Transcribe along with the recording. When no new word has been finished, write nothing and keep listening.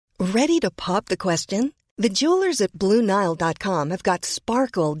Ready to pop the question? The jewelers at BlueNile.com have got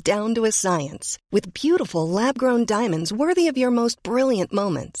sparkle down to a science with beautiful lab-grown diamonds worthy of your most brilliant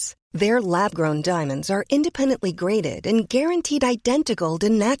moments. Their lab-grown diamonds are independently graded and guaranteed identical to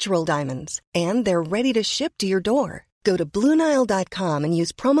natural diamonds, and they're ready to ship to your door. Go to BlueNile.com and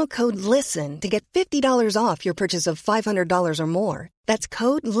use promo code LISTEN to get $50 off your purchase of $500 or more. That's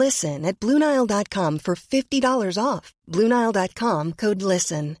code LISTEN at BlueNile.com for $50 off. BlueNile.com, code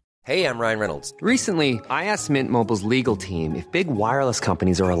LISTEN. Hey, I'm Ryan Reynolds. Recently, I asked Mint Mobile's legal team if big wireless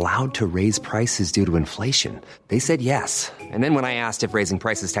companies are allowed to raise prices due to inflation. They said yes. And then when I asked if raising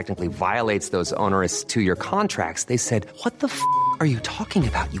prices technically violates those onerous two-year contracts, they said, what the f*** are you talking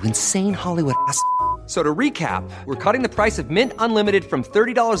about, you insane Hollywood ass f- So to recap, we're cutting the price of Mint Unlimited from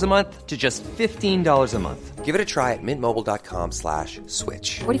 $30 a month to just $15 a month. Give it a try at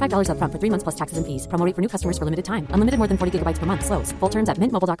mintmobile.com/switch. $45 up front for 3 months plus taxes and fees. Promo rate for new customers for limited time. Unlimited more than 40 gigabytes per month. Slows full terms at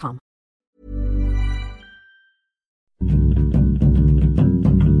mintmobile.com.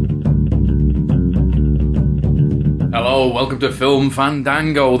 Hello, welcome to Film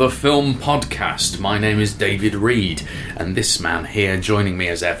Fandango, the film podcast. My name is David Reed, and this man here joining me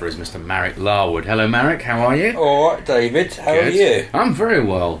as ever is Mr. Marek Larwood. Hello, Marek, how are you? All right, David. How are you? I'm very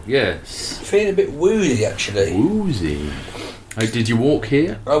well, yes. Feeling a bit woozy, actually. Woozy. Oh, did you walk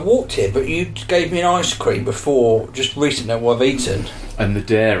here? I walked here, but you gave me an ice cream before, just recently, what I've eaten. And the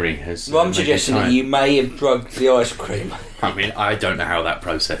dairy has... Well, I'm suggesting that you may have drugged the ice cream. I mean, I don't know how that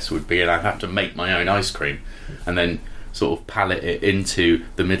process would be, and I'd have to make my own ice cream and then sort of pallet it into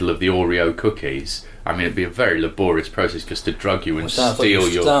the middle of the Oreo cookies. I mean, it'd be a very laborious process just to drug you and steal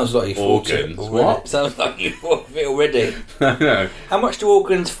your sounds like you organs. What? Sounds like you thought of it already. No. How much do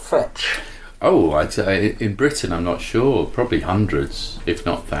organs fetch? Oh, I'd say in Britain, I'm not sure. Probably hundreds, if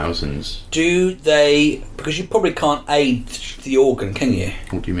not thousands. Do they... Because you probably can't aid the organ, can you?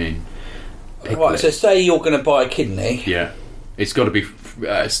 What do you mean? Right, so say you're going to buy a kidney. Yeah. It's got to be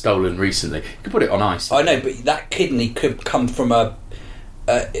stolen recently. You can put it on ice. I know, but that kidney could come from a...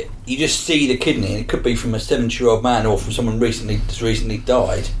 you just see the kidney, and it could be from a 70-year-old man or from someone that's recently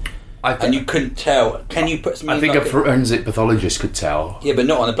died. And you couldn't tell. Can you put something? I think a forensic pathologist could tell. Yeah, but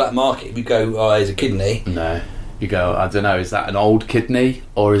not on the black market. If you go, oh, there's a kidney. No. You go, I don't know, is that an old kidney?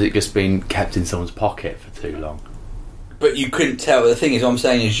 Or has it just been kept in someone's pocket for too long? But you couldn't tell. The thing is, what I'm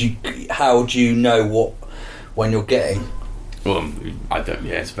saying is, how do you know when you're getting? Well, I don't.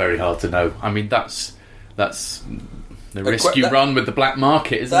 Yeah, it's very hard to know. I mean, that's the risk you run with the black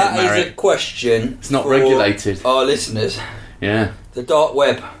market, isn't it, Marek? That is a question. It's not regulated. Our listeners. Yeah. The dark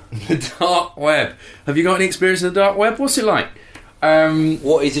web. The dark web. Have you got any experience of the dark web? What's it like?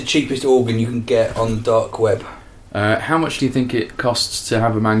 What is the cheapest organ you can get on the dark web? How much do you think it costs to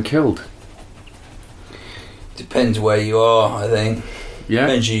have a man killed? Depends where you are, I think. Yeah.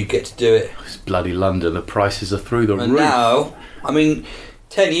 Depends who you get to do it. It's bloody London. The prices are through the roof. Now, I mean,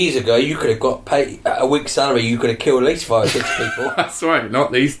 10 years ago, you could have got paid a week's salary. You could have killed at least 5 or 6 people. That's right.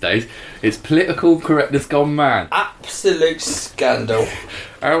 Not these days. It's political correctness gone mad. Absolute scandal.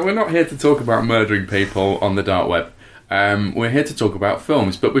 We're not here to talk about murdering people on the dark web. We're here to talk about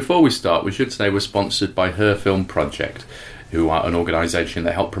films. But before we start, we should say we're sponsored by Her Film Project, who are an organisation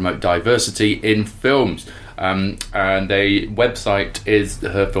that help promote diversity in films. And their website is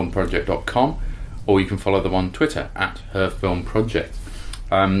herfilmproject.com, or you can follow them on Twitter at herfilmproject.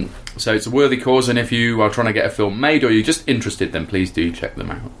 So it's a worthy cause, and if you are trying to get a film made or you're just interested, then please do check them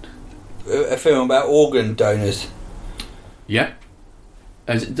out. A film about organ donors. Yeah.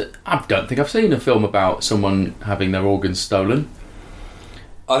 I don't think I've seen a film about someone having their organs stolen.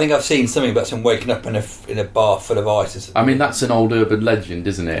 I think I've seen something about someone waking up in a bar full of ice. I mean, that's an old urban legend,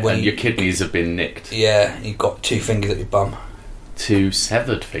 isn't it? When your kidneys have been nicked. Yeah, you've got 2 fingers at your bum. 2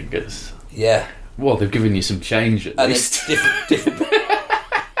 severed fingers? Yeah. Well, they've given you some change at least. And it's different.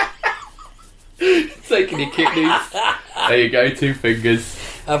 Taking your kidneys. There you go, 2 fingers.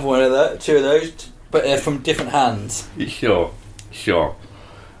 Have one of those, 2 of those, but they're from different hands. Sure.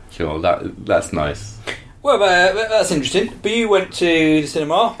 That's nice. Well, that's interesting. But you went to the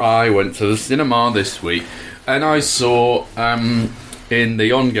cinema? I went to the cinema this week, and I saw, in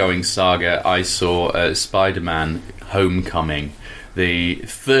the ongoing saga, I saw Spider-Man Homecoming, the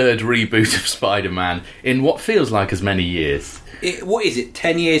 3rd reboot of Spider-Man in what feels like as many years. What is it,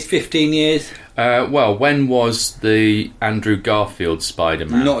 10 years, 15 years? Well, when was the Andrew Garfield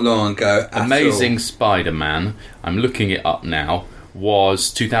Spider-Man? Not long ago. Amazing Spider-Man, I'm looking it up now,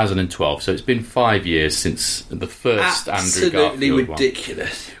 was 2012. So it's been 5 years since the first Andrew Garfield Absolutely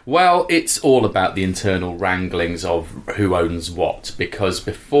ridiculous. one. Well, it's all about the internal wranglings of who owns what, because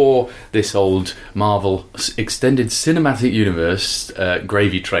before this old Marvel extended cinematic universe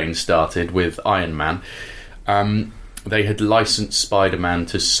gravy train started with Iron Man, they had licensed Spider-Man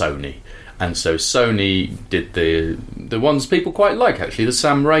to Sony. And so Sony did the ones people quite like, actually, the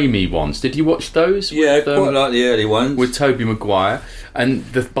Sam Raimi ones. Did you watch those? Yeah, quite like the early ones. With Tobey Maguire. And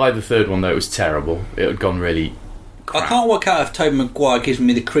by the third one, though, it was terrible. It had gone really crap. I can't work out if Tobey Maguire gives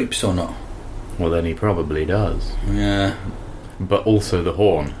me the creeps or not. Well, then he probably does. Yeah. But also the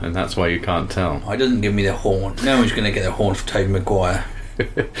horn, and that's why you can't tell. He doesn't give me the horn. No one's going to get the horn for Tobey Maguire.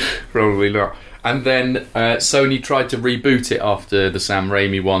 Probably not. And then Sony tried to reboot it after the Sam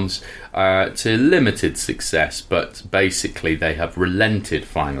Raimi ones to limited success, but basically they have relented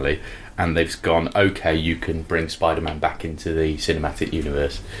finally, and they've gone, okay, you can bring Spider-Man back into the cinematic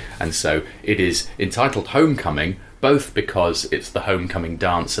universe. And so it is entitled Homecoming, both because it's the homecoming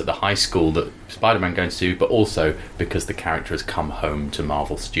dance at the high school that Spider-Man goes to, but also because the character has come home to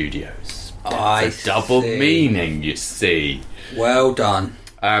Marvel Studios. It's a double meaning, you see. Well done.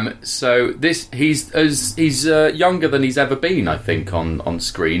 So he's younger than he's ever been, I think, on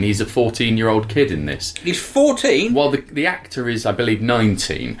screen. He's a 14-year-old kid in this. He's 14? Well, the actor is, I believe,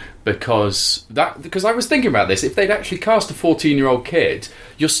 19, because I was thinking about this. If they'd actually cast a 14-year-old kid,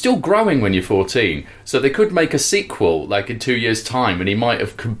 you're still growing when you're 14. So they could make a sequel, like in 2 years' time, and he might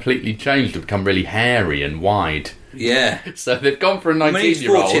have completely changed and become really hairy and wide. Yeah. So they've gone for a 19-year-old. When he's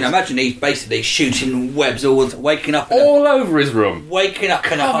 14, I imagine he's basically shooting webs waking up... all over his room. Waking up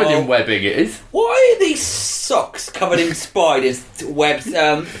in a hole. Covered in webbing, it is. Why are these socks covered in spiders' webs,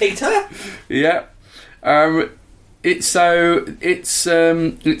 Peter? Yeah. It's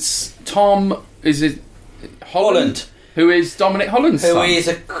Tom... Is it Holland? Who is Dominic Holland's son. Who is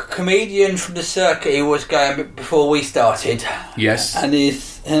a comedian from the circuit he was going before we started. Yes. And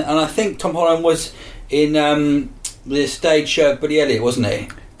I think Tom Holland was in... the stage show of Buddy Elliott, wasn't he?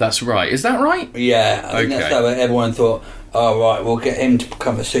 That's right. Is that right? Yeah. I think that's how everyone thought, oh, right, we'll get him to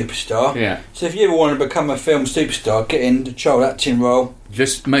become a superstar. Yeah. So if you ever want to become a film superstar, get in the child acting role.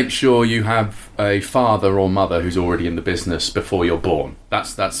 Just make sure you have a father or mother who's already in the business before you're born.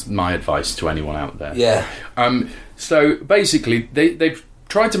 That's my advice to anyone out there. Yeah. So basically, they've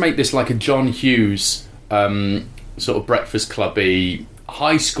tried to make this like a John Hughes sort of Breakfast Clubby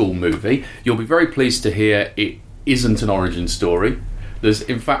high school movie. You'll be very pleased to hear it isn't an origin story. There's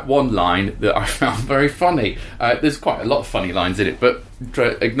in fact one line that I found very funny. There's quite a lot of funny lines in it, but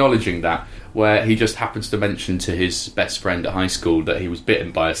acknowledging that, where he just happens to mention to his best friend at high school that he was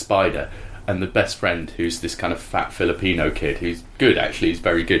bitten by a spider, and the best friend, who's this kind of fat Filipino kid, who's good actually, he's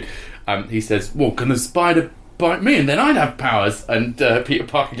very good, he says, well, can the spider bite me and then I'd have powers? And Peter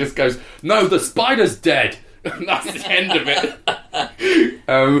Parker just goes, no, the spider's dead. And that's the end of it.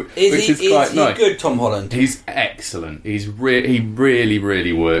 Which is quite nice. Is he good, Tom Holland? He's excellent. He really,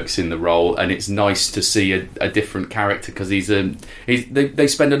 really works in the role, and it's nice to see a different character, because they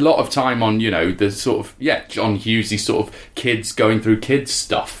spend a lot of time on, the sort of John Hughesy sort of kids going through kids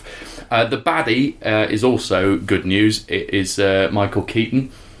stuff. The baddie is also good news. It is Michael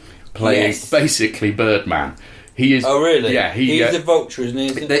Keaton playing basically Birdman. He is. Oh, really? Yeah, he's the Vulture, isn't he?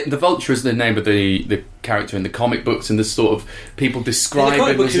 The Vulture is the name of the character in the comic books, and the sort of people describe him as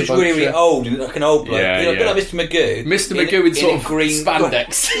the Vulture. The comic book was really old, like an old bloke. Yeah, a bit like Mr. Magoo. Mr. Magoo in sort of green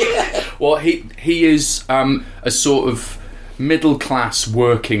spandex. Yeah. Well, he is a sort of middle class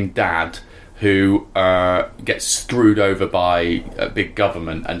working dad who gets screwed over by a big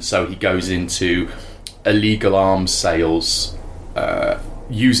government, and so he goes into illegal arms sales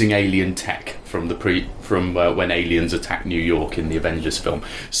using alien tech from when aliens attacked New York in the Avengers film.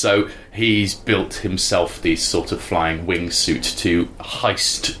 So he's built himself these sort of flying wingsuit to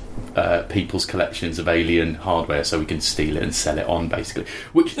heist people's collections of alien hardware, so he can steal it and sell it on, basically.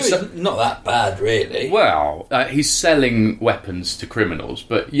 Which it's not that bad, really. Well, he's selling weapons to criminals,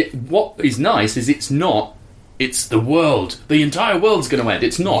 but what is nice is it's not. It's the world. The entire world's going to end.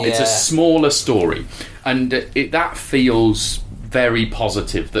 It's not. Yeah. It's a smaller story, and that feels very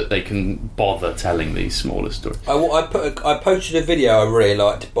positive that they can bother telling these smaller stories. I posted a video I really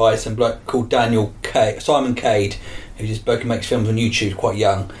liked by some bloke called Simon Cade, who just makes films on YouTube, quite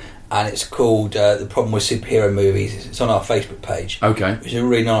young, and it's called The Problem with Superhero Movies. It's on our Facebook page. Okay. It's a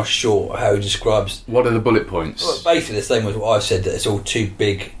really nice short how he describes... What are the bullet points? Well, basically the same as what I said, that it's all too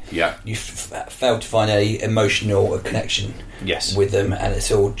big. Yeah. You fail to find any emotional connection with them, and it's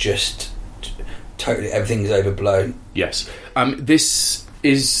all just... totally, everything's overblown. Yes. This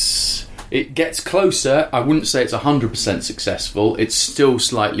is It gets closer. I wouldn't say it's 100% successful. It's still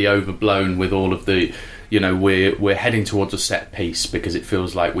slightly overblown with all of the, we're heading towards a set piece because it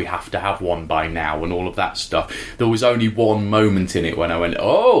feels like we have to have one by now and all of that stuff. There was only one moment in it when I went,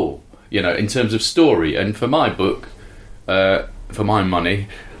 oh, in terms of story. And for my book, for my money...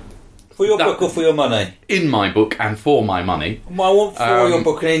 For your book or for your money? In my book and for my money. Well, I want for your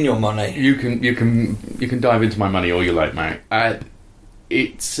book and in your money. You can dive into my money all you like, mate.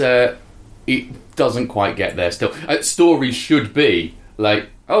 It doesn't quite get there still. Stories should be like,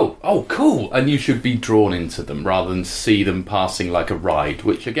 oh, cool, and you should be drawn into them rather than see them passing like a ride,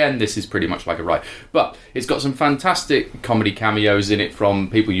 which, again, this is pretty much like a ride. But it's got some fantastic comedy cameos in it from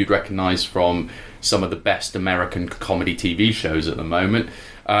people you'd recognise from some of the best American comedy TV shows at the moment.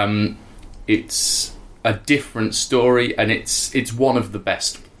 It's a different story, and it's one of the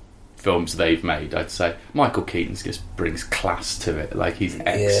best films they've made, I'd say. Michael Keaton just brings class to it. Like, he's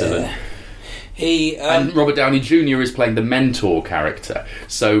excellent. Yeah. And Robert Downey Jr. is playing the mentor character.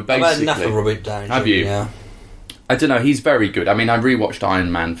 So basically, I've had enough of Robert Downey Jr. Have you? Yeah. I don't know. He's very good. I mean, I rewatched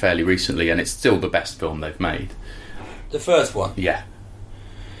Iron Man fairly recently, and it's still the best film they've made. The first one. Yeah.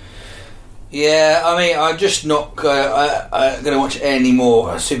 Yeah. I mean, I'm just not going to watch any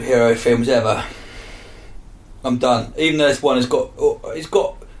more superhero films ever. I'm done. Even though this one has got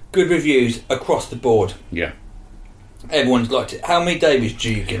good reviews across the board. Yeah. Everyone's liked it. How many Davies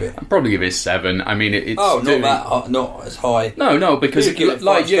do you give it? I'd probably give it 7. I mean, it's not as high. No, because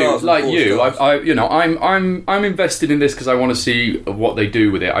like you, I'm invested in this because I want to see what they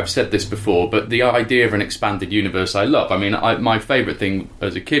do with it. I've said this before, but the idea of an expanded universe, I love. I mean, my favourite thing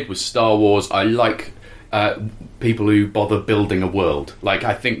as a kid was Star Wars. I like people who bother building a world. Like,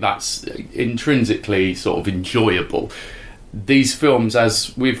 I think that's intrinsically sort of enjoyable. These films,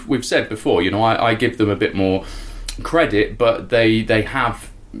 as we've said before, I give them a bit more credit, but they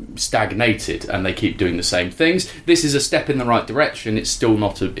have stagnated and they keep doing the same things. This is a step in the right direction. It's still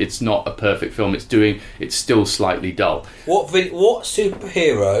not a perfect film. It's still slightly dull. What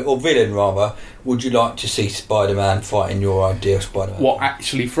superhero or villain rather would you like to see Spider-Man fight in your ideal Spider-Man? What,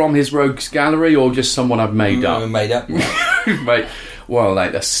 actually from his rogues gallery or just someone I've made up? Made up. Mate, well,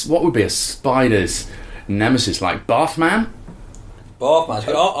 like what would be a spider's nemesis? Like Bathman? Bathman's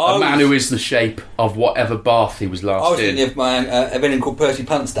good. A man who is the shape of whatever bath he was last in. I was thinking of a villain called Percy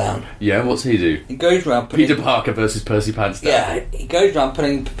Pantsdown. Yeah, what's he do? He goes around Peter Parker versus Percy Pantsdown. Yeah, he goes around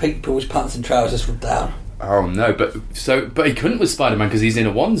putting people's pants and trousers down. Oh no, but he couldn't with Spider-Man because he's in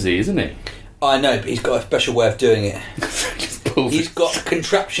a onesie, isn't he? I know, but he's got a special way of doing it. He's got a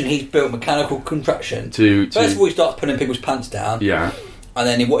contraption he's built, mechanical contraption. First of all, he starts putting people's pants down. Yeah. And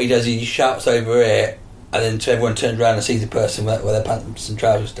then what he does is he shouts over it, and then everyone turns around and sees the person with their pants and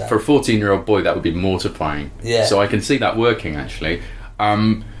trousers down. For a 14-year-old boy, that would be mortifying. Yeah. So I can see that working, actually.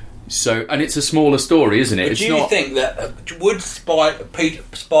 And it's a smaller story, isn't it? But do you think that would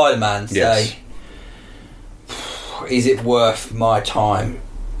Spider-Man say, yes, is it worth my time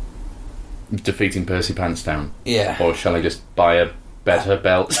defeating Percy Pantsdown? Yeah. Or shall I just buy a better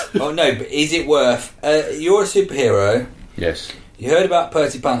belt? Oh no, but is it worth? You're a superhero. Yes. You heard about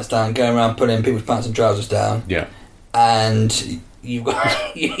Percy Pantsdown going around putting people's pants and trousers down. Yeah. And you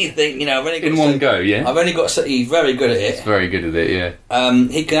think, I've only got in one go, yeah. I've only got. He's very good at it. He's very good at it, yeah.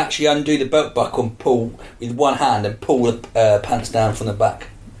 He can actually undo the belt buckle and pull with one hand and pull the pants down from the back.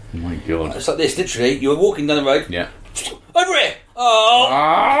 Oh my god! It's like this, literally. You're walking down the road. Yeah. Over here. Oh.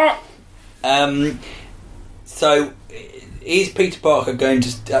 Ah! So, is Peter Parker going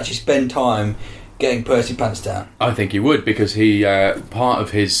to actually spend time getting Percy Pantsdown? I think he would, because he part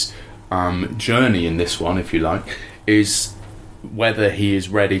of his journey in this one, if you like, is whether he is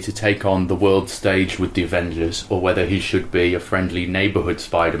ready to take on the world stage with the Avengers, or whether he should be a friendly neighbourhood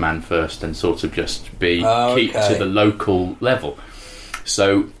Spider-Man first and sort of just keep to the local level.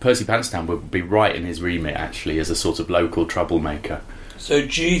 So Percy Pantsdown would be right in his remit, actually, as a sort of local troublemaker. So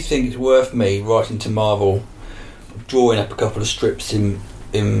do you think it's worth me writing to Marvel, drawing up a couple of strips on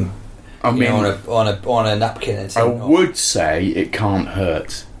a napkin and saying, I would say it can't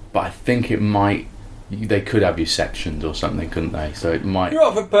hurt, but I think it might. They could have you sectioned or something, couldn't they? So it might. You're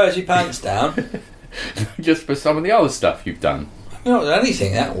up for Percy Pantsdown. Just for some of the other stuff you've done. I've not done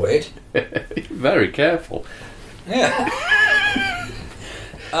anything that weird. Very careful. Yeah.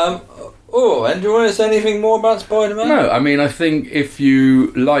 And do you want to say anything more about Spider-Man? No, I mean, I think if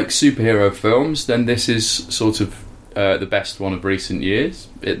you like superhero films, then this is sort of the best one of recent years.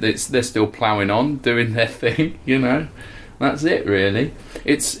 They're still ploughing on, doing their thing, That's it, really.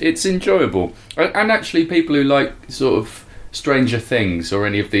 It's enjoyable. And actually, people who like sort of Stranger Things or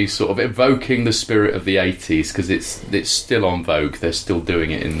any of these sort of evoking the spirit of the 80s, because it's still on vogue. They're still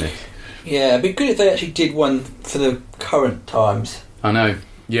doing it in this. Yeah, it'd be good if they actually did one for the current times. I know,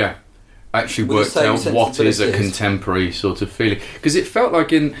 yeah. Actually With the worked same out what is a sensibilities. contemporary sort of feeling. Because it felt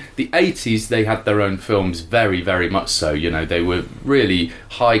like in the 80s they had their own films, very, very much so. You know, they were really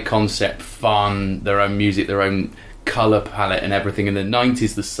high concept, fun, their own music, their own colour palette and everything. In the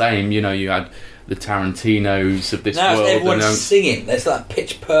 90s the same, you know, you had the Tarantinos of this Now world. everyone's and, singing. There's like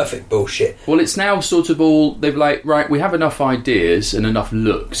pitch perfect bullshit. well, it's now sort of all, they've like, right, we have enough ideas and enough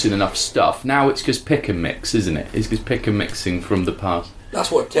looks and enough stuff. Now it's just pick and mix, isn't it? It's just pick and mixing from the past. That's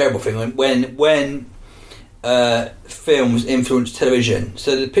what a terrible thing when films influence television.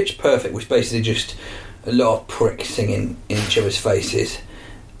 So the pitch perfect was basically just a lot of pricks singing in each other's faces.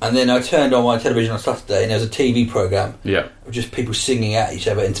 And then I turned on my television on Saturday and there was a TV programme Yeah, of just people singing at each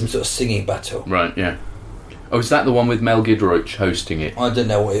other in some sort of singing battle. right, yeah. Oh, is that the one with Mel Giedroyc hosting it? I don't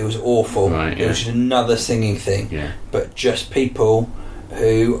know, it was awful. Right, It yeah. was just another singing thing. Yeah. But just people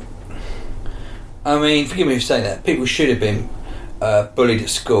who... I mean, forgive me for saying that. People should have been bullied at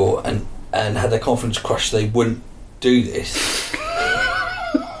school and had their confidence crushed so they wouldn't do this.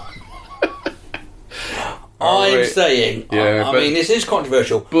 I'm right. saying, Yeah, I but- mean, this is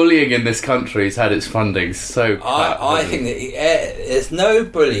controversial. Bullying in this country has had its funding so cut, I hasn't think it? that there's no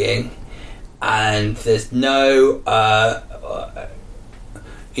bullying and there's no...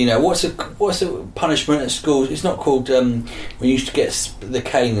 you know, what's a punishment at schools? It's not called when you used to get the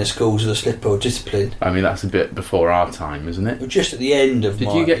cane in the schools or the slipper or discipline. I mean, that's a bit before our time, isn't it? Just at the end of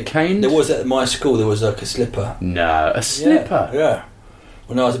Did you get caned? There was at my school. There was like a slipper. No, a slipper. Yeah.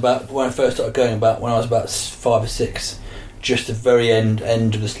 When I first started going, when I was about 5 or 6, just the very end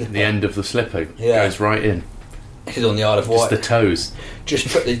of the slipper. The end of the slipper Yeah. goes right in. This is on the Isle of Just Wight. the toes. Just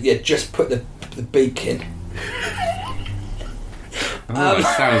put the beak in. Oh,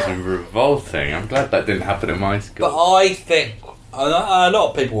 that sounds revolting. I'm glad that didn't happen at my school. But I think a lot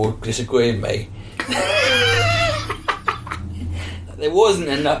of people will disagree with me. There wasn't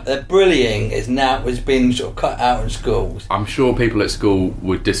enough. The bullying has been sort of cut out in schools, I'm sure people at school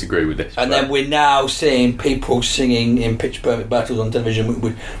would disagree with this. and but then we're now seeing people singing in pitch perfect battles on television,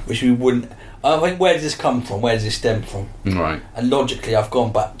 which we wouldn't. I think, where does this come from? Where does this stem from? Right. And logically, I've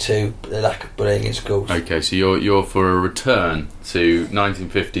gone back to the lack of bullying in schools. Okay, so you're for a return to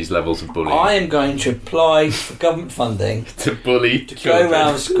 1950s levels of bullying. I am going to apply for government funding to bully to children. go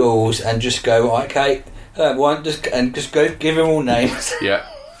around schools and just go, okay, everyone, just go give them all names. Yeah.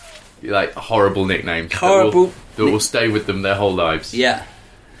 Like horrible nicknames. Horrible That will stay with them their whole lives. Yeah,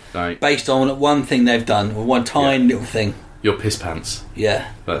 Like, based on one thing they've done, or one tiny little thing. your piss pants.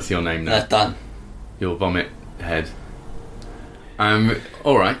 Yeah, That's your name now. that's done. Your vomit head.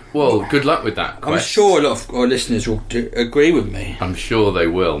 Alright. Well, good luck with that I'm quest. sure a lot of our listeners will agree with me. I'm sure they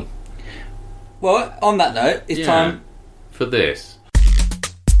will. Well, on that note, it's Yeah. time. For this.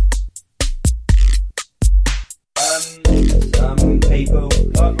 Some people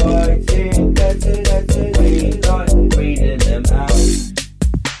like writing letters, we like reading them out.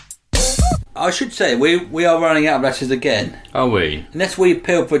 I should say, we are running out of letters again. Are we? Unless we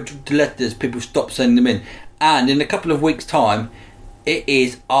appeal for the letters, people stop sending them in. And in a couple of weeks' time, it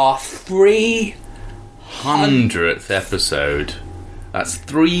is our 100th episode. That's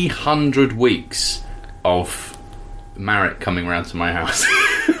 300 weeks of Marek coming round to my house.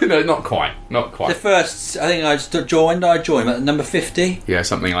 No, not quite. Not the quite. first. I think I joined at number 50. Yeah,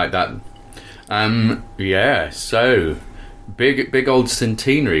 something like that. Yeah, so big old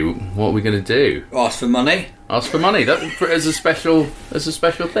centenary. What are we going to do? Ask for money. Ask for money. That as a special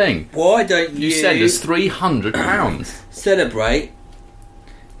thing. Why don't You send us £300. celebrate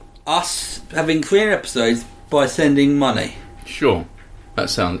us having 300 episodes by sending money? Sure. That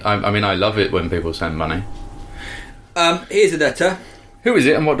sounds. I mean, I love it when people send money. Here's a letter. Who is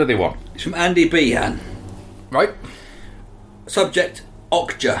it, and what do they want? It's from Andy Behan. Right. Subject: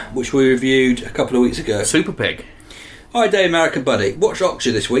 Okja, which we reviewed a couple of weeks ago. Super Pig. Hi, Dave, American buddy. Watched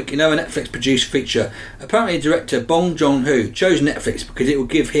Okja this week. You know, a Netflix-produced feature. Apparently, director Bong Joon-ho chose Netflix because it will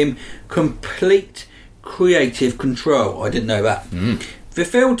give him complete creative control. I didn't know that. The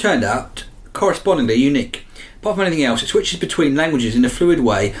film turned out correspondingly unique. Apart from anything else, it switches between languages in a fluid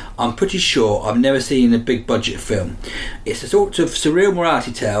way I'm pretty sure I've never seen in a big-budget film. It's a sort of surreal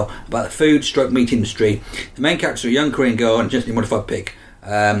morality tale about the food/meat industry. The main character is a young Korean girl and a genetically modified pig.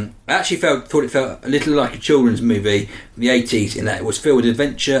 I actually thought it felt a little like a children's movie from the 80s in that it was filled with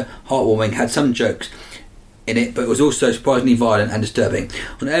adventure, heartwarming, had some jokes in it, but it was also surprisingly violent and disturbing.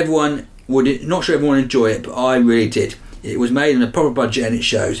 Not sure everyone would enjoy it, but I really did. It was made on a proper budget, and it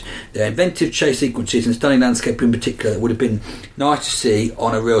shows. There are inventive chase sequences and stunning landscape in particular that would have been nice to see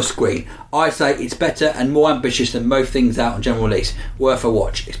on a real screen. I say it's better and more ambitious than most things out on general release. Worth a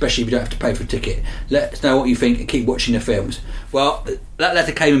watch, especially if you don't have to pay for a ticket. Let us know what you think and keep watching the films. Well, that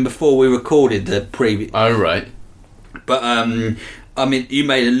letter came in before we recorded the preview. Oh, right. But, I mean, you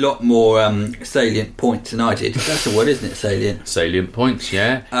made a lot more salient points than I did. That's the word, isn't it? Salient. Salient points,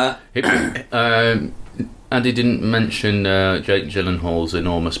 yeah. Andy didn't mention Jake Gyllenhaal's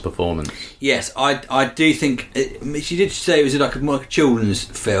enormous performance. Yes, I do think she did say it was like a children's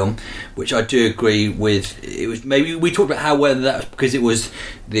film, which I do agree with. It was maybe we talked about how whether that was because it was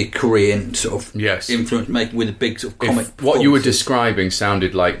the Korean sort of influence making with a big sort of comic. What you were describing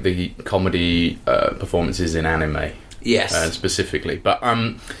sounded like the comedy performances in anime. Yes, specifically, but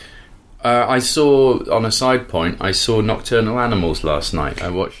I saw, on a side point, I saw Nocturnal Animals last night. I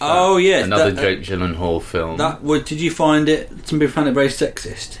watched that. Oh, yes. Another Jake Gyllenhaal film. Did you find it, some people found it very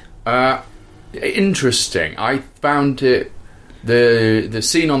sexist? Interesting. I found it, the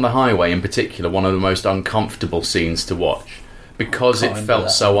scene on the highway in particular, one of the most uncomfortable scenes to watch. Because it felt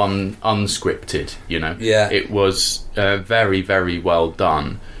so unscripted, you know. Yeah. It was very, very well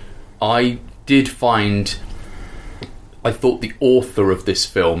done. I did find... I thought the author of this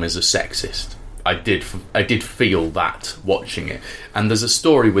film is a sexist. I did feel that watching it. And there's a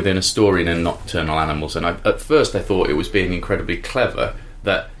story within a story in Nocturnal Animals, and at first I thought it was being incredibly clever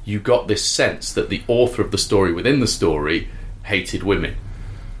that you got this sense that the author of the story within the story hated women.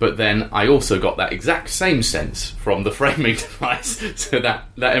 But then I also got that exact same sense from the framing device, so that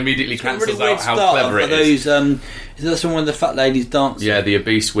immediately cancels out how clever it is. Is that someone the fat ladies dancing? Yeah, the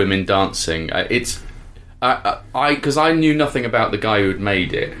obese women dancing. Because I knew nothing about the guy who had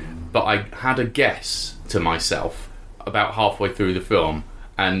made it, but I had a guess to myself about halfway through the film,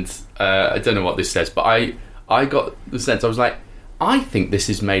 and I don't know what this says, but I got the sense, I was like, I think this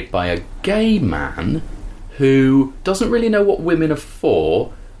is made by a gay man who doesn't really know what women are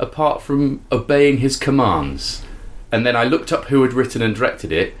for, apart from obeying his commands. And then I looked up who had written and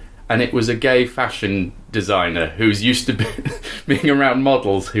directed it, and it was a gay fashion designer who's used to being around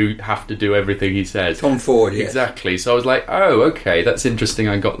models who have to do everything he says. Tom Ford, yes. Exactly. So I was like, oh, okay, that's interesting.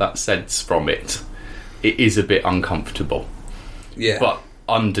 I got that sense from it. It is a bit uncomfortable. Yeah. But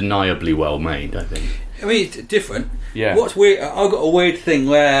undeniably well made, I think. I mean, it's different. Yeah. What's weird, I got a weird thing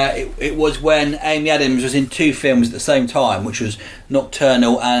where it was when Amy Adams was in two films at the same time, which was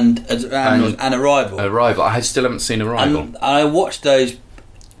Nocturnal and Arrival. Arrival. I still haven't seen Arrival. And I watched those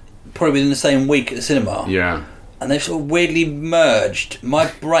probably within the same week at the cinema. Yeah. And they've sort of weirdly merged.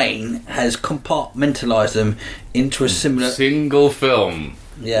 My brain has compartmentalised them into a single film.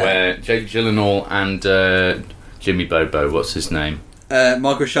 Yeah. Where Jake Gyllenhaal and Jimmy Bobo, what's his name?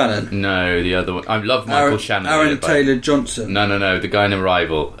 Michael Shannon. No, the other one. I love Michael Shannon. Aaron Taylor Johnson. No, the guy in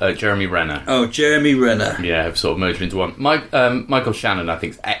Arrival. Jeremy Renner. Oh, Jeremy Renner. Yeah, have sort of merged into one. Michael Shannon, I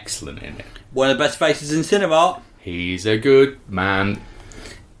think, is excellent in it. One of the best faces in cinema. He's a good man.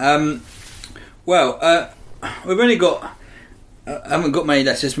 We've only got... haven't got many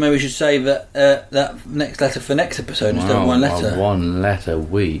letters. Maybe we should save that next letter for next episode instead of one letter. One letter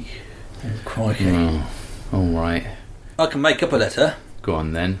week. Oh, crikey. All right. I can make up a letter. Go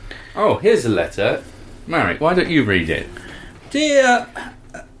on then. Oh, here's a letter. Marek, why don't you read it? Dear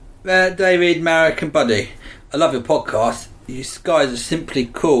David, Marek and Buddy, I love your podcast. You guys are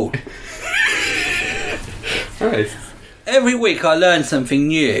simply cool. Nice. Every week I learn something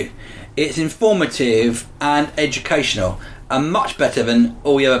new. It's informative and educational, and much better than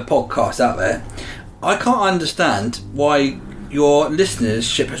all the other podcasts out there. I can't understand why your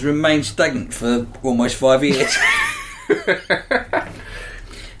listenership has remained stagnant for almost 5 years.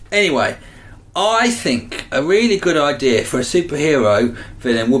 Anyway, I think a really good idea for a superhero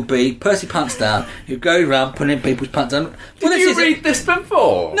villain would be Percy Pantsdown, who goes around pulling people's pants down. Did you read this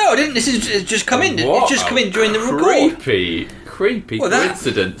before? No, I didn't. This is just come in. It's just come in during the record. Creepy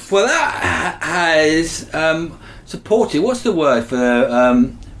coincidence. That has supported. What's the word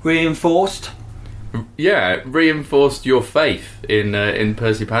for reinforced? Yeah, reinforced your faith in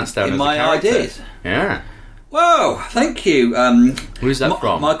Percy Pantsdown in as my a character. ideas. Yeah. Whoa, thank you. Who's that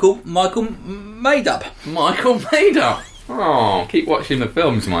from? Michael Made-Up. Michael Made-Up. Oh, keep watching the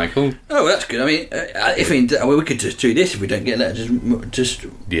films, Michael. Oh, that's good. I mean, we could just do this if we don't get letters. Just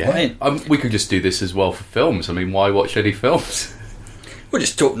yeah. We could just do this as well for films. I mean, why watch any films? We'll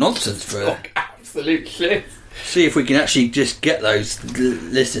just talk nonsense for absolute shit. See if we can actually just get those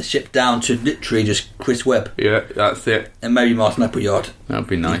listenership down to literally just Chris Webb. Yeah, that's it. And maybe Martin Appleyard. That would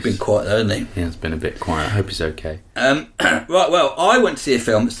be nice. He's been quiet though, hasn't he? Yeah, it's been a bit quiet. I hope he's okay. Right, well, I went to see a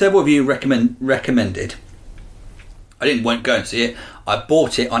film that several of you recommended. I didn't go and see it. I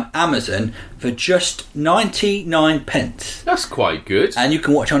bought it on Amazon for just 99 pence. That's quite good. And you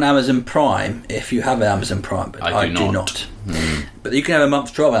can watch on Amazon Prime if you have an Amazon Prime, but I do not. But you can have a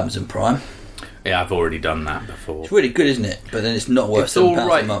month's trial of Amazon Prime. Yeah, I've already done that before. It's really good, isn't it? But then it's not worth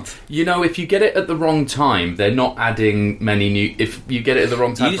 £7 a month. You know, if you get it at the wrong time, they're not adding many new... If you get it at the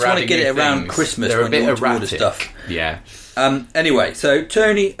wrong time, you just want to get it around Christmas they're when a bit you want erratic. to order stuff. Yeah. Anyway, so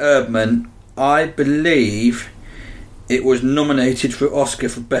Tony Erdmann, I believe it was nominated for Oscar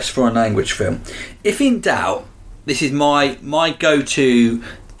for Best Foreign Language Film. If in doubt, this is my go-to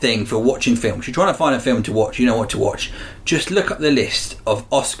thing for watching films. You're trying to find a film to watch, you know what to watch. Just look up the list of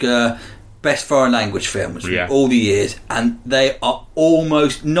Oscar Best Foreign Language films from all the years, and they are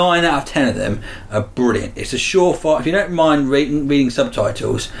almost 9 out of 10 of them are brilliant. It's a surefire. If you don't mind reading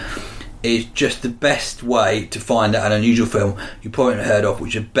subtitles, it's just the best way to find out an unusual film you probably haven't heard of,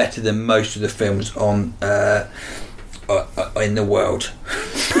 which are better than most of the films on in the world.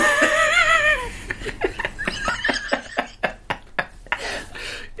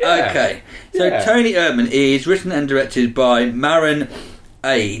 Okay, so Tony Erdmann is written and directed by Maren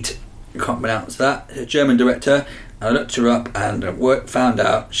Eid. I can't pronounce that. A German director. I looked her up and found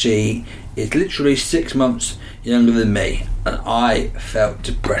out she is literally 6 months younger than me, and I felt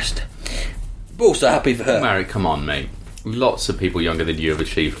depressed. But also happy for her. Mary, come on, mate. Lots of people younger than you have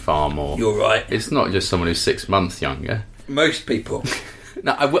achieved far more. You're right. It's not just someone who's 6 months younger. Most people.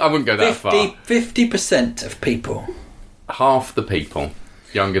 No, I wouldn't go that far. 50% of people. Half the people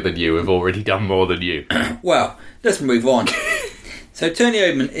younger than you have already done more than you. Well, let's move on. So Tony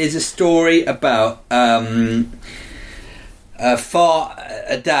Erdmann is a story about a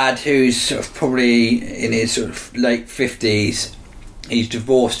dad who's sort of probably in his sort of late 50s. He's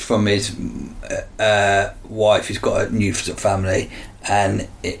divorced from his wife. He's got a new sort of family, and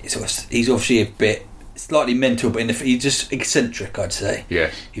he's obviously a bit slightly mental, but he's just eccentric, I'd say.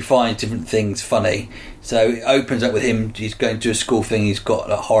 Yes. He finds different things funny. So it opens up with him. He's going to a school thing. He's got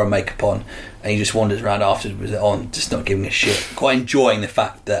like horror makeup on, and he just wanders around afterwards with it on, just not giving a shit. Quite enjoying the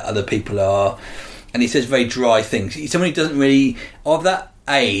fact that other people are. And he says very dry things. He's someone who doesn't really, of that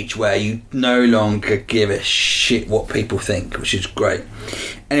age where you no longer give a shit what people think, which is great.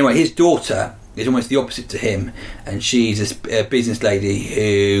 Anyway, his daughter is almost the opposite to him, and she's a business lady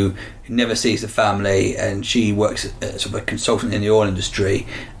who never sees the family, and she works as sort of a consultant in the oil industry,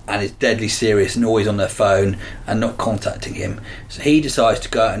 and is deadly serious and always on their phone and not contacting him. So he decides to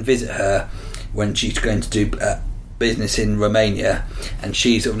go out and visit her when she's going to do business in Romania, and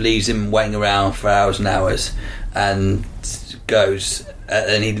she sort of leaves him waiting around for hours and hours, and goes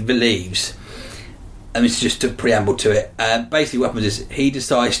and he leaves. And it's just a preamble to it. Basically what happens is he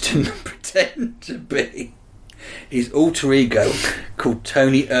decides to pretend to be his alter ego called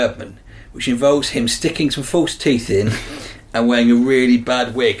Tony Erdmann, which involves him sticking some false teeth in and wearing a really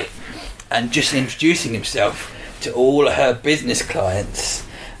bad wig and just introducing himself to all her business clients.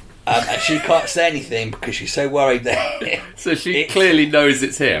 And she can't say anything because she's so worried that... So she clearly knows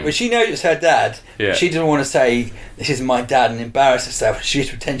it's him. Well, she knows it's her dad. Yeah. She doesn't want to say, this isn't my dad, and embarrass herself. She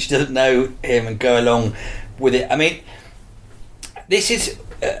just pretends she doesn't know him and go along with it. I mean, this is...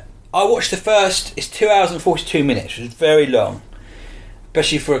 I watched the first... It's 2 hours and 42 minutes, which is very long,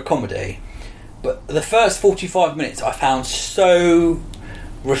 especially for a comedy. But the first 45 minutes I found so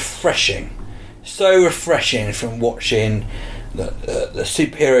refreshing. So refreshing from watching... The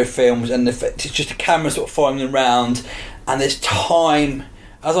superhero films, and it's just a camera sort of following them around, and there's time.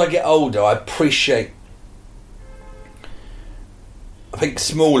 As I get older, I appreciate, I think,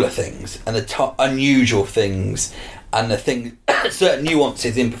 smaller things and the unusual things, and the things, certain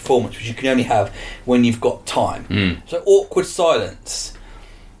nuances in performance which you can only have when you've got time. So awkward silence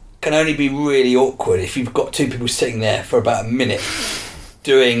can only be really awkward if you've got two people sitting there for about a minute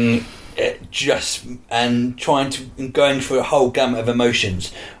doing just and trying to and going through a whole gamut of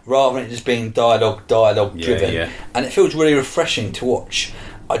emotions rather than it just being dialogue driven. And it feels really refreshing to watch.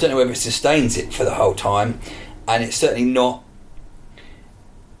 I don't know whether it sustains it for the whole time, and it's certainly not.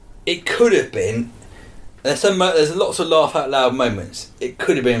 It could have been. There's lots of laugh out loud moments. It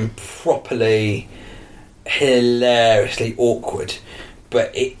could have been properly hilariously awkward,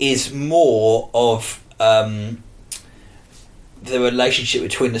 but it is more of the relationship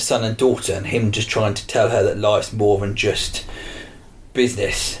between the son and daughter, and him just trying to tell her that life's more than just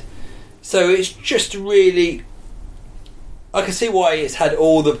business. So it's just really, I can see why it's had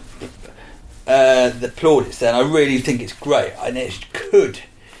all the plaudits there, and I really think it's great. And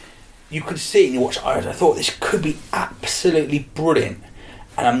you could see it and you watch. I thought this could be absolutely brilliant,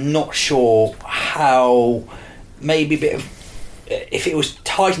 and I'm not sure how. Maybe a bit of, if it was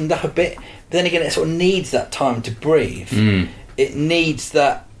tightened up a bit, But then again, it sort of needs that time to breathe. It needs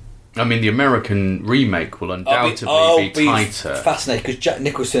that. I mean, the American remake will undoubtedly be tighter. Fascinated because Jack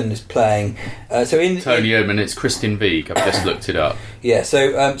Nicholson is Tony Erdmann. It's Kristen Wiig. I've just looked it up. Yeah,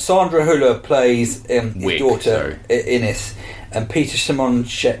 so Sandra Hüller plays his Wiig, daughter Ines, and Peter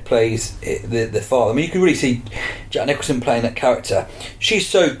Simon-Sheck plays the father. I mean, you can really see Jack Nicholson playing that character. She's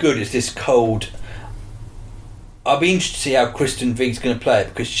so good as this cold. I'll be interested to see how Kristen Wiig's going to play it,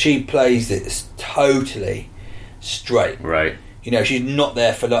 because she plays it totally straight. Right. You know, she's not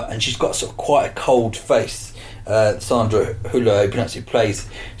there for that, and she's got sort of quite a cold face. Sandra Hüller, who plays,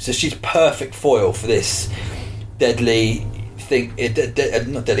 so she's perfect foil for this deadly thing.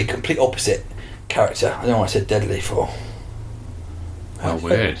 Not deadly, complete opposite character. I don't know why I said deadly for. Oh,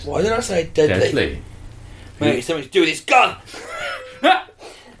 weird. Why did I say deadly? Deadly. Maybe it's something to do with his gun.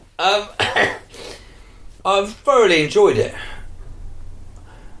 I've thoroughly enjoyed it.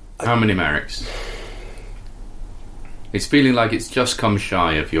 How many Merricks? It's feeling like it's just come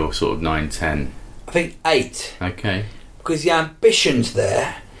shy of your sort of 9-10. I think 8. Okay. Because the ambition's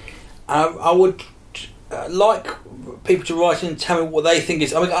there. I would like people to write in and tell me what they think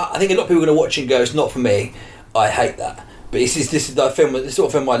is. I mean, I think a lot of people are going to watch it and go, "It's not for me." I hate that. But this is the film. The sort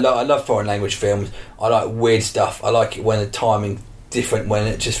of film I love. I love foreign language films. I like weird stuff. I like it when the timing different, when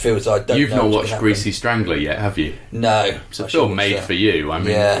it just feels like I don't. You've know not what's watched Greasy Strangler yet, have you? No. It's a film made for you. I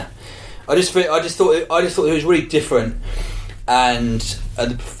mean, yeah. I just thought it was really different, and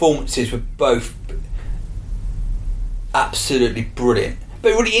the performances were both absolutely brilliant.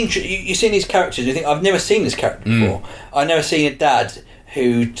 But really interesting. You've seen these characters, and you think, I've never seen this character before. I've never seen a dad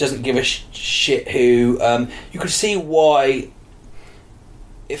who doesn't give a shit. Who you could see why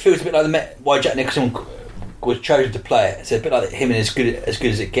it feels a bit like why Jack Nicholson was chosen to play it. It's a bit like him and as good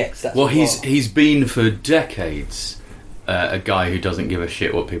as it gets. That's he's been for decades. A guy who doesn't give a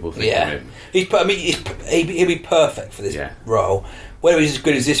shit what people think of him. He'll be perfect for this role. Whether he's as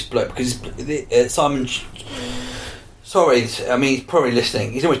good as this bloke, because Simon. Sorry, I mean, he's probably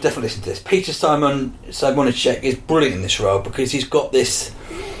listening. He's always definitely listening to this. Peter Simon-Sheck is brilliant in this role, because he's got this,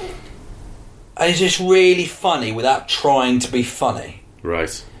 and he's just really funny without trying to be funny.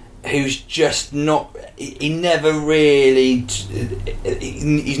 Right. Who's just not. He never really.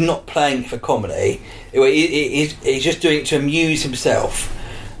 He's not playing for comedy. He's just doing it to amuse himself.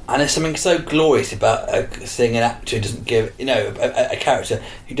 And there's something so glorious about seeing an actor who doesn't give, a character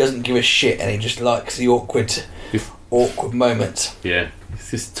who doesn't give a shit, and he just likes the awkward moments. Yeah,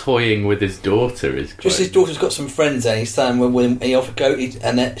 he's just toying with his daughter. Just his daughter's got some friends there, and he's standing with him, and he offered go,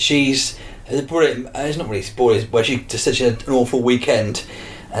 and she's brilliant. It's not really spoilers, where she just said she had an awful weekend,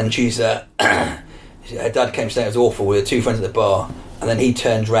 and she's her dad came to say it was awful with her 2 friends at the bar. And then he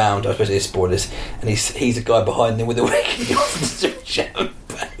turns round, I suppose it is spoilers, and he's a guy behind them with a wig, and he offers some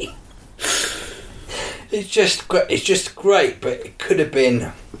champagne. It's just great, but it could have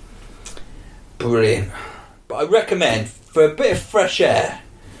been brilliant. But I recommend, for a bit of fresh air,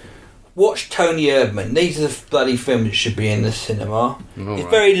 watch Tony Erdmann. These are the bloody films that should be in the cinema. It's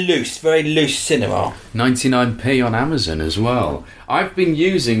very loose cinema. 99p on Amazon as well. I've been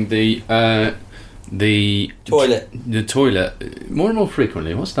using the toilet more and more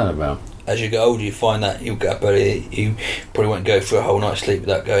frequently. What's that about? As you get older, you find that you probably won't go for a whole night's sleep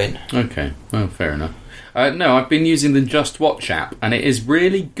without going. Okay, well, fair enough. No, I've been using the Just Watch app, and it is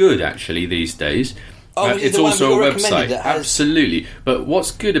really good actually these days. It's also a website, absolutely. But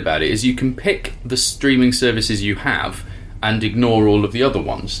what's good about it is you can pick the streaming services you have and ignore all of the other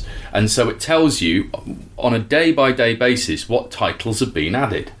ones, and so it tells you on a day-by-day basis what titles have been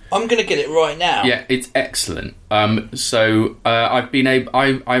added. I'm going to get it right now. Yeah, it's excellent. I've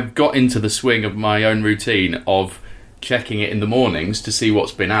got into the swing of my own routine of checking it in the mornings to see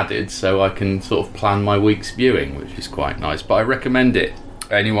what's been added, so I can sort of plan my week's viewing, which is quite nice. But I recommend it.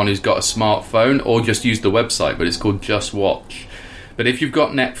 Anyone who's got a smartphone, or just use the website, but it's called Just Watch. But if you've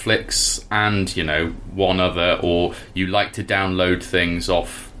got Netflix and, one other, or you like to download things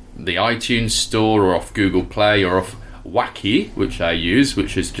off the iTunes store or off Google Play or off Wacky, which I use,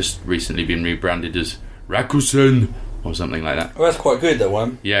 which has just recently been rebranded as Rakuten or something like that. Well, that's quite good, that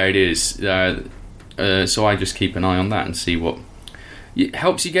one. Yeah, it is. So I just keep an eye on that and see what... It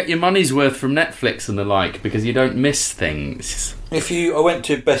helps you get your money's worth from Netflix and the like, because you don't miss things. I went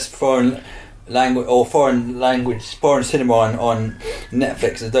to Best Foreign Language or foreign cinema on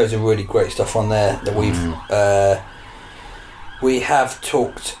Netflix, and those are really great stuff on there that we have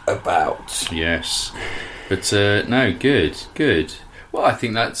talked about. Yes. But no, good. Well, I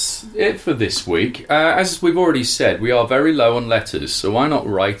think that's it for this week. As we've already said, we are very low on letters, so why not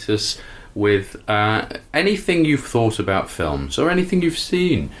write us with anything you've thought about films or anything you've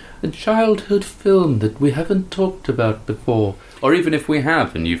seen, a childhood film that we haven't talked about before, or even if we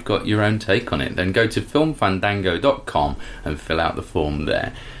have and you've got your own take on it, then go to filmfandango.com and fill out the form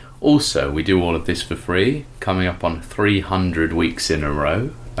there. Also, we do all of this for free, coming up on 300 weeks in a row,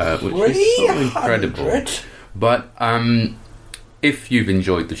 which is so incredible. But if you've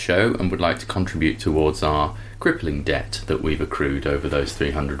enjoyed the show and would like to contribute towards our crippling debt that we've accrued over those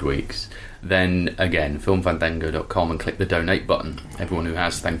 300 weeks, then again, filmfandango.com and click the donate button. Everyone who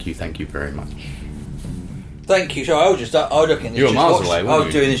has, thank you very much. Thank you. So I was looking at this. You were miles away, I weren't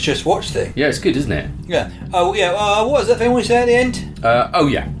was you? doing this just watch thing. Yeah, it's good, isn't it? Yeah. Oh yeah. What was that thing we said at the end? Oh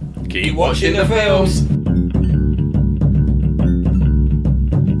yeah. Keep watching the films.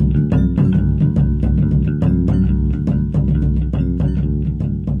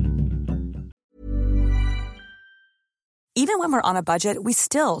 Even when we're on a budget, we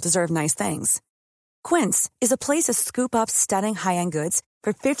still deserve nice things. Quince is a place to scoop up stunning high-end goods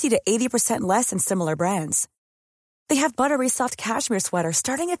for 50 to 80% less than similar brands. They have buttery soft cashmere sweaters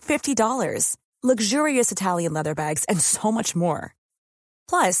starting at $50, luxurious Italian leather bags, and so much more.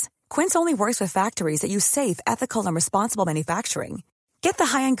 Plus, Quince only works with factories that use safe, ethical, and responsible manufacturing. Get the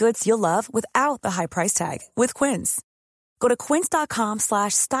high-end goods you'll love without the high price tag with Quince. Go to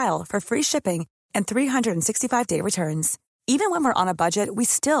quince.com/style for free shipping and 365-day returns. Even when we're on a budget, we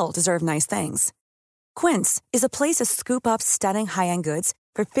still deserve nice things. Quince is a place to scoop up stunning high-end goods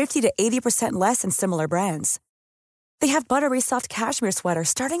for 50 to 80% less than similar brands. They have buttery soft cashmere sweaters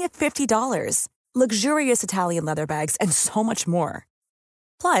starting at $50, luxurious Italian leather bags, and so much more.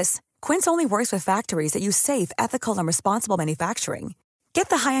 Plus, Quince only works with factories that use safe, ethical, and responsible manufacturing. Get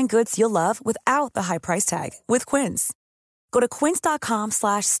the high-end goods you'll love without the high price tag with Quince. Go to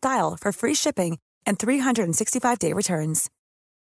quince.com/style for free shipping and 365-day returns.